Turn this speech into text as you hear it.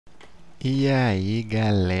E aí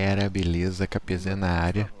galera, beleza? kpzeta na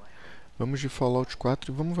área. Vamos de Fallout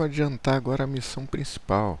 4 e vamos adiantar agora a missão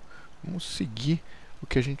principal. Vamos seguir o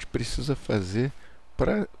que a gente precisa fazer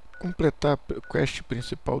para completar a quest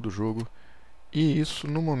principal do jogo. E isso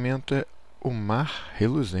no momento é o Mar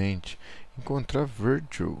Reluzente. Encontrar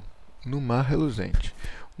Virgil no Mar Reluzente.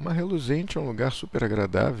 O Mar Reluzente é um lugar super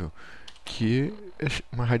agradável que é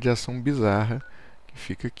uma radiação bizarra que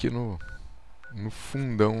fica aqui no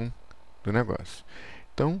fundão do negócio.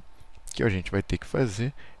 Então, o que a gente vai ter que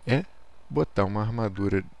fazer é botar uma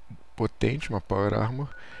armadura potente, uma Power Armor,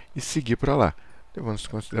 e seguir para lá. Levando em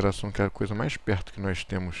consideração que a coisa mais perto que nós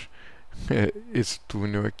temos é esse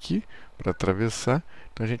túnel aqui para atravessar,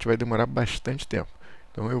 então a gente vai demorar bastante tempo.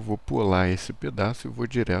 Então eu vou pular esse pedaço e vou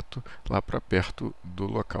direto lá para perto do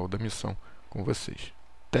local da missão com vocês.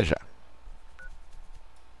 Até já!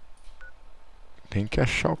 Tem que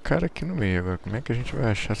achar o cara aqui no meio agora. Como é que a gente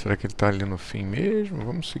vai achar? Será que ele está ali no fim mesmo?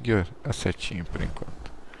 Vamos seguir a setinha por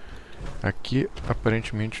enquanto. Aqui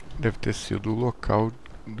aparentemente deve ter sido o local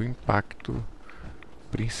do impacto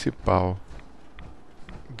principal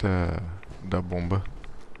da bomba.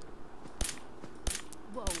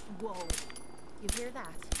 Whoa, whoa. You hear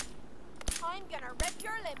that? I'm gonna rip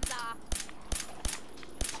your limbs off.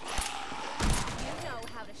 You know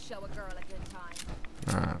how to show a girl a good time.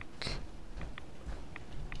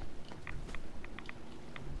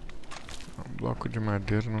 Bloco de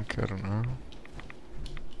madeira não quero não.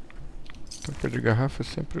 Tampa de garrafa é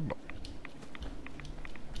sempre bom.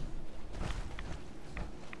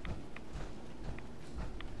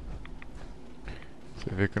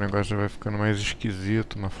 Você vê que o negócio já vai ficando mais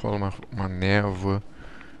esquisito, uma névoa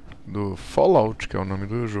do Fallout, que é o nome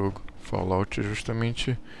do jogo. Fallout é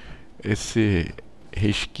justamente esse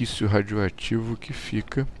resquício radioativo que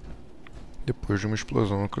fica depois de uma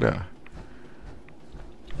explosão nuclear.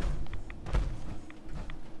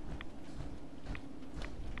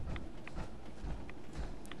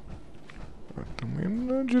 Estamos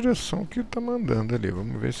indo na direção que está mandando ali.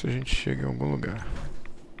 Vamos ver se a gente chega em algum lugar.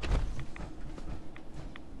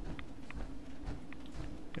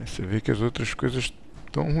 Você vê que as outras coisas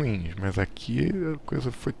estão ruins, mas aqui a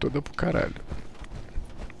coisa foi toda pro caralho.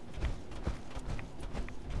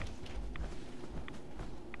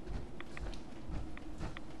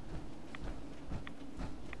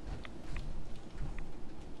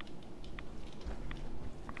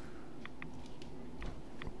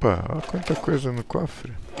 Opa, olha quanta coisa no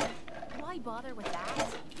cofre. Why bother with that?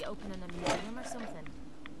 You open in a museum or something.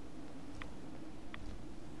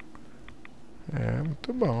 É,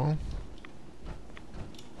 muito bom.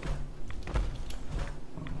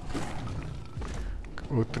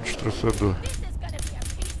 Outro destroçador. This is gonna be a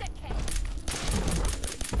piece of cake.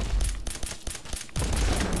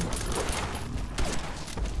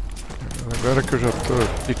 Agora que eu já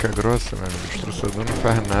tô pica grossa, mano, o destroçador não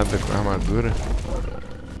faz nada com a armadura.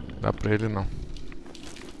 Dá pra ele não.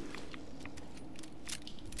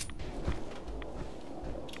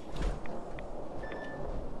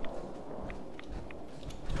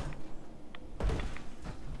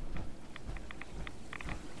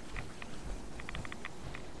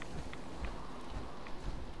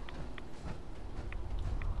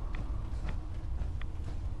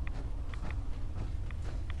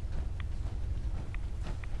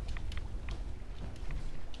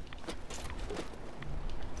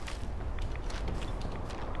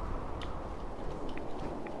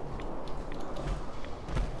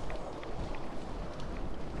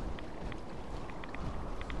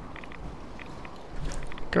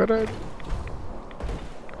 Caralho.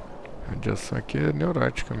 A radiação aqui é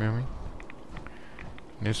neurótica mesmo, hein?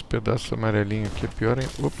 Nesse pedaço amarelinho aqui é pior, hein?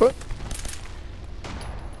 Opa!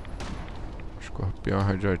 Escorpião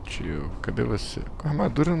radioativo. Cadê você? Com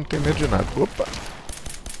armadura não tem medo de nada. Opa!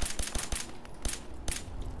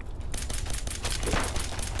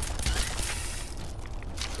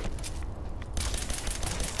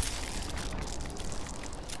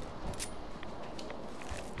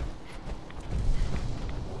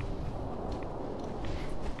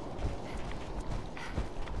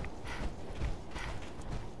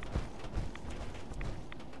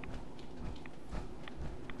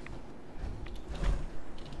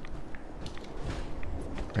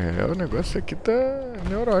 É, o negócio aqui tá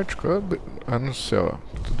neurótico, ó. Ah, no céu,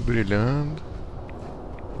 ó. Tudo brilhando.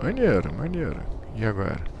 Maneiro, maneiro. E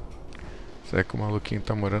agora? Será que o maluquinho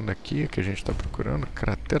tá morando aqui, que a gente tá procurando?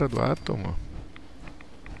 Cratera do átomo?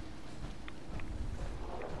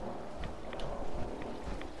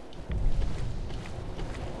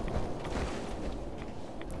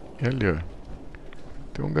 E ali, ó.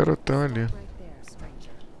 Tem um garotão ali. Right there,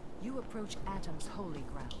 stranger. You approach Atom's holy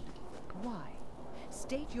ground.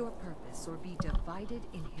 State your purpose or be divided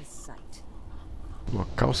in his sight.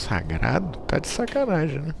 Local sagrado? Tá de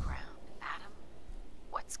sacanagem, né? Adam,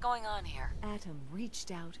 what's going on here? Atom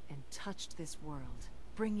reached out and touched this world,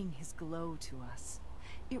 bringing his glow to us.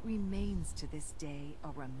 It remains to this day a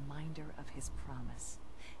reminder of his promise.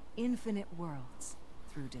 Infinite worlds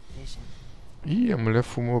through division. Ih, a mulher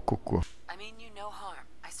fumou cocô. I mean you no harm,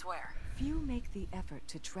 I swear. Few make the effort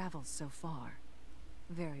to travel so far.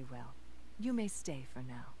 Very well. You may stay for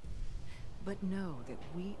now. But know that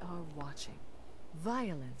we are watching.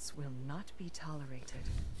 Violence will not be tolerated.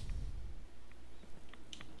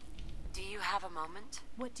 Do you have a moment?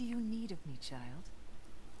 What do you need of me, child?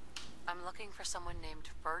 I'm looking for someone named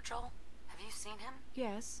Virgil. Have you seen him?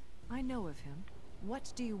 Yes, I know of him.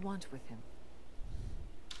 What do you want with him?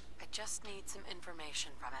 I just need some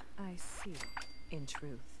information from him. I see. In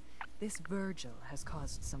truth, this Virgil has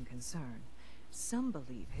caused some concern. Some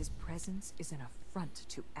believe his presence is an affront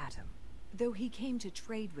to Atom. Though he came to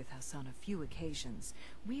trade with us on a few occasions,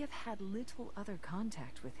 we have had little other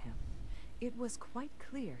contact with him. It was quite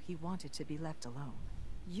clear he wanted to be left alone.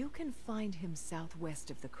 You can find him southwest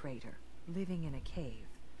of the crater, living in a cave.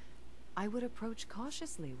 I would approach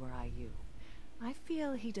cautiously were I you. I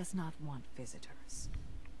feel he does not want visitors.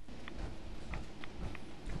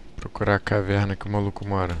 Procurar a caverna que o maluco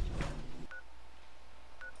mora.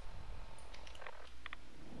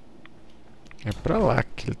 É pra lá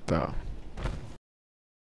que ele tá.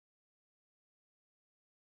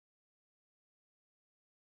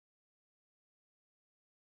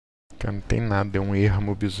 Cara, não tem nada, é um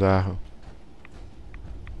ermo bizarro.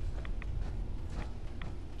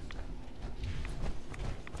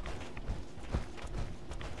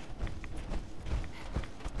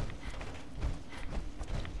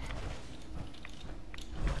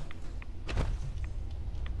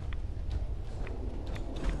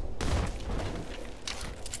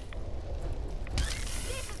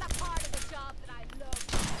 This is the part of the job that I love.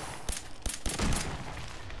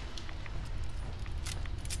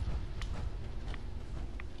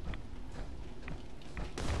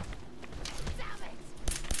 Damn it!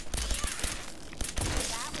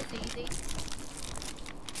 That was easy.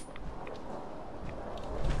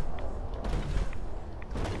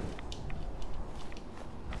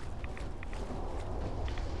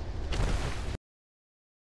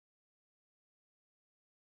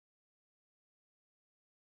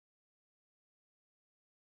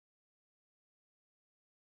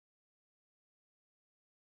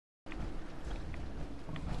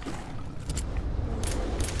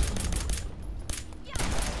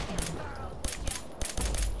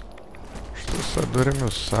 Destroçador é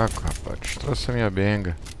meu saco, rapaz. Destroça minha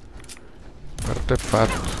benga.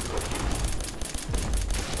 Artefato.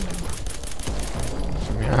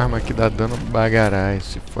 Essa minha arma aqui dá dano bagarai.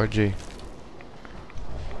 Se fode aí.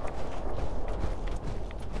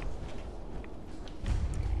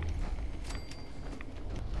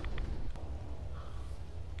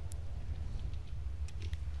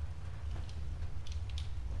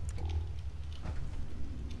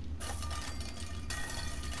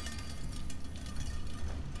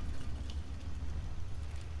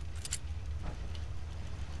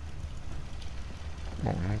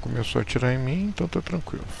 Bom, não começou a atirar em mim, então tá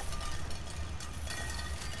tranquilo.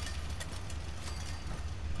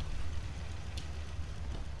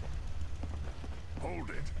 Hold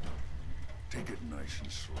it. Take it nice and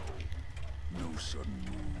slow. No sudden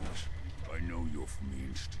moves. I know you're from the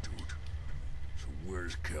Institute. So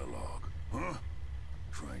where's Kellogg, huh?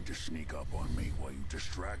 Trying to sneak up on me while you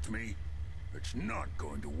distract me? It's not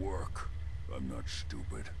going to work. I'm not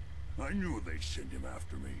stupid. I knew they'd send him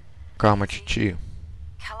after me. Calma, titio.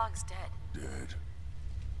 Kellogg's dead. Dead.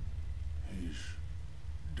 He's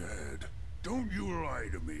dead. Don't you lie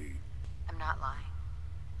to me. I'm not lying.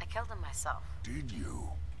 I killed him myself. Did you?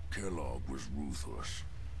 Kellogg was ruthless.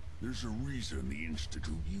 There's a reason the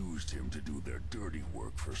Institute used him to do their dirty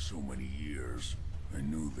work for so many years. I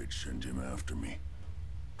knew they'd send him after me.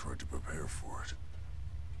 Tried to prepare for it.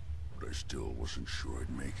 But I still wasn't sure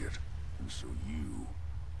I'd make it. And so you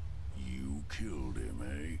killed him,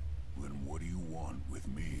 eh? Then what do you want with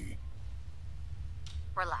me?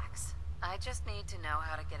 Relax. I just need to know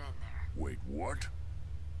how to get in there. Wait, what?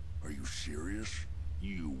 Are you serious?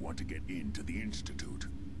 You want to get into the Institute?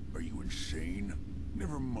 Are you insane?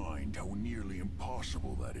 Never mind how nearly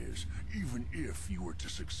impossible that is. Even if you were to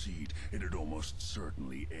succeed, it'd almost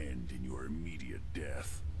certainly end in your immediate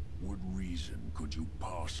death. What reason could you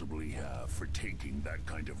possibly have for taking that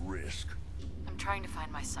kind of risk? I'm trying to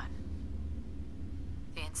find my son.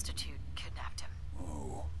 The Institute kidnapped him.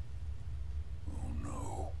 Oh. Oh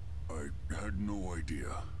no. I had no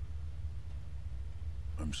idea.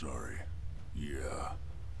 I'm sorry. Yeah.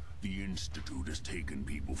 The Institute has taken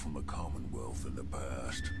people from the Commonwealth in the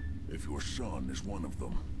past. If your son is one of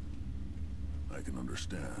them, I can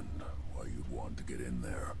understand why you'd want to get in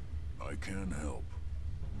there. I can help,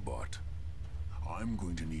 but I'm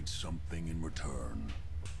going to need something in return.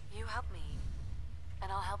 You help me,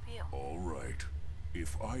 and I'll help you. All right.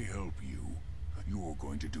 If I help you, you're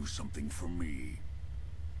going to do something for me.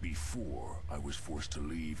 Before I was forced to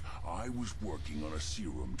leave, I was working on a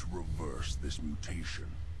serum to reverse this mutation.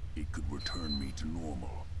 It could return me to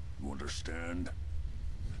normal. You understand?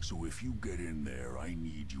 So if you get in there, I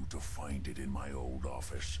need you to find it in my old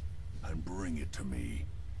office and bring it to me.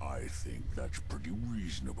 I think that's pretty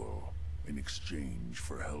reasonable in exchange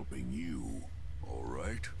for helping you. All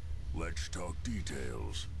right? Let's talk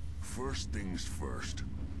details. First things first.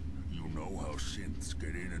 You know how synths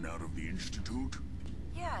get in and out of the Institute?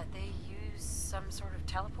 Yeah, they use some sort of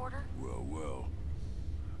teleporter? Well.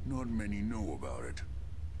 Not many know about it.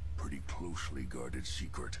 Pretty closely guarded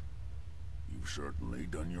secret. You've certainly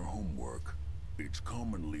done your homework. It's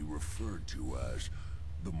commonly referred to as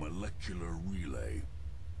the molecular relay.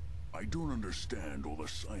 I don't understand all the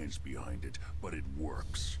science behind it, but it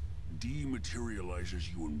works.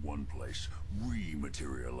 Dematerializes you in one place,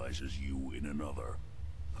 rematerializes you in another.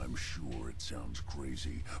 I'm sure it sounds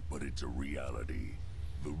crazy, but it's a reality.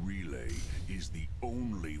 The relay is the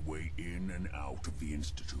only way in and out of the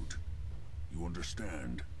Institute. You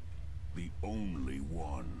understand? The only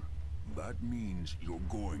one. That means you're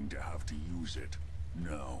going to have to use it.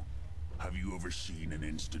 Now, have you ever seen an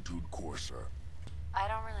Institute courser? I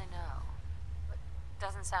don't really know. But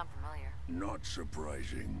doesn't sound familiar. Not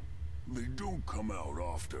surprising. They don't come out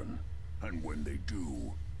often. And when they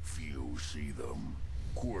do, few see them.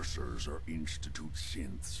 Coursers are Institute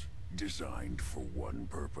synths, designed for one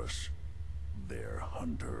purpose. They're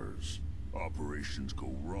hunters. Operations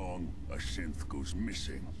go wrong, a synth goes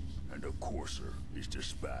missing, and a courser is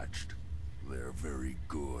dispatched. They're very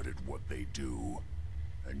good at what they do,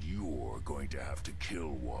 and you're going to have to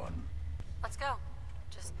kill one. Let's go.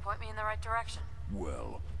 Just point me in the right direction.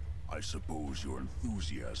 Well, I suppose your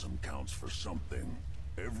enthusiasm counts for something.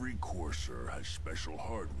 Every courser has special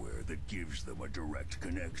hardware that gives them a direct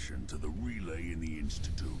connection to the relay in the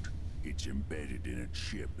Institute. It's embedded in a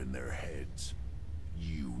chip in their heads.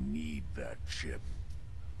 You need that chip.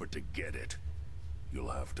 But to get it,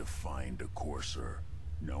 you'll have to find a courser.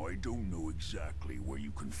 Now, I don't know exactly where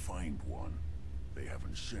you can find one. They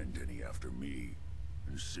haven't sent any after me.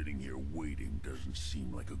 And sitting here waiting doesn't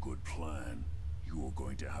seem like a good plan. You're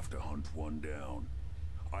going to have to hunt one down.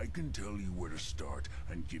 I can tell you where to start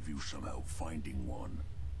and give you some help finding one.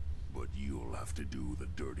 But you'll have to do the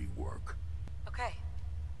dirty work. Okay.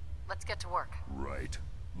 Let's get to work. Right.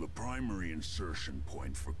 The primary insertion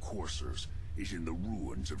point for coursers is in the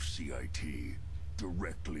ruins of CIT,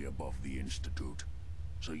 directly above the Institute.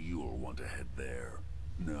 So you'll want to head there.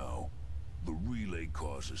 Now, the relay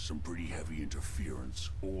causes some pretty heavy interference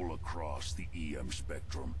all across the EM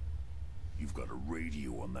spectrum. You've got a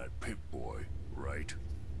radio on that Pip-Boy, right?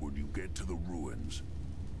 When you get to the ruins,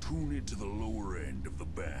 tune it to the lower end of the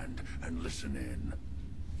band and listen in.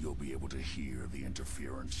 You'll be able to hear the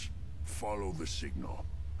interference. Follow the signal,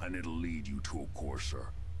 and it'll lead you to a courser.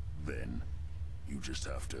 Then, you just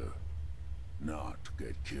have to not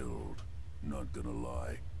get killed. Not gonna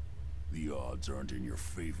lie, the odds aren't in your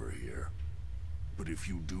favor here. But if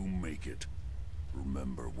you do make it,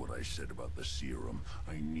 remember what I said about the serum.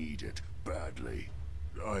 I need it badly.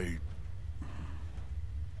 I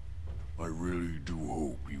really do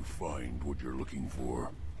hope you find what you're looking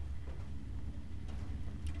for.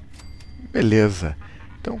 Beleza.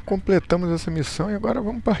 Então completamos essa missão e agora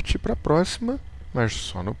vamos partir para a próxima, mas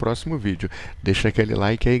só no próximo vídeo. Deixa aquele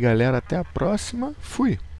like aí, galera. Até a próxima. Fui!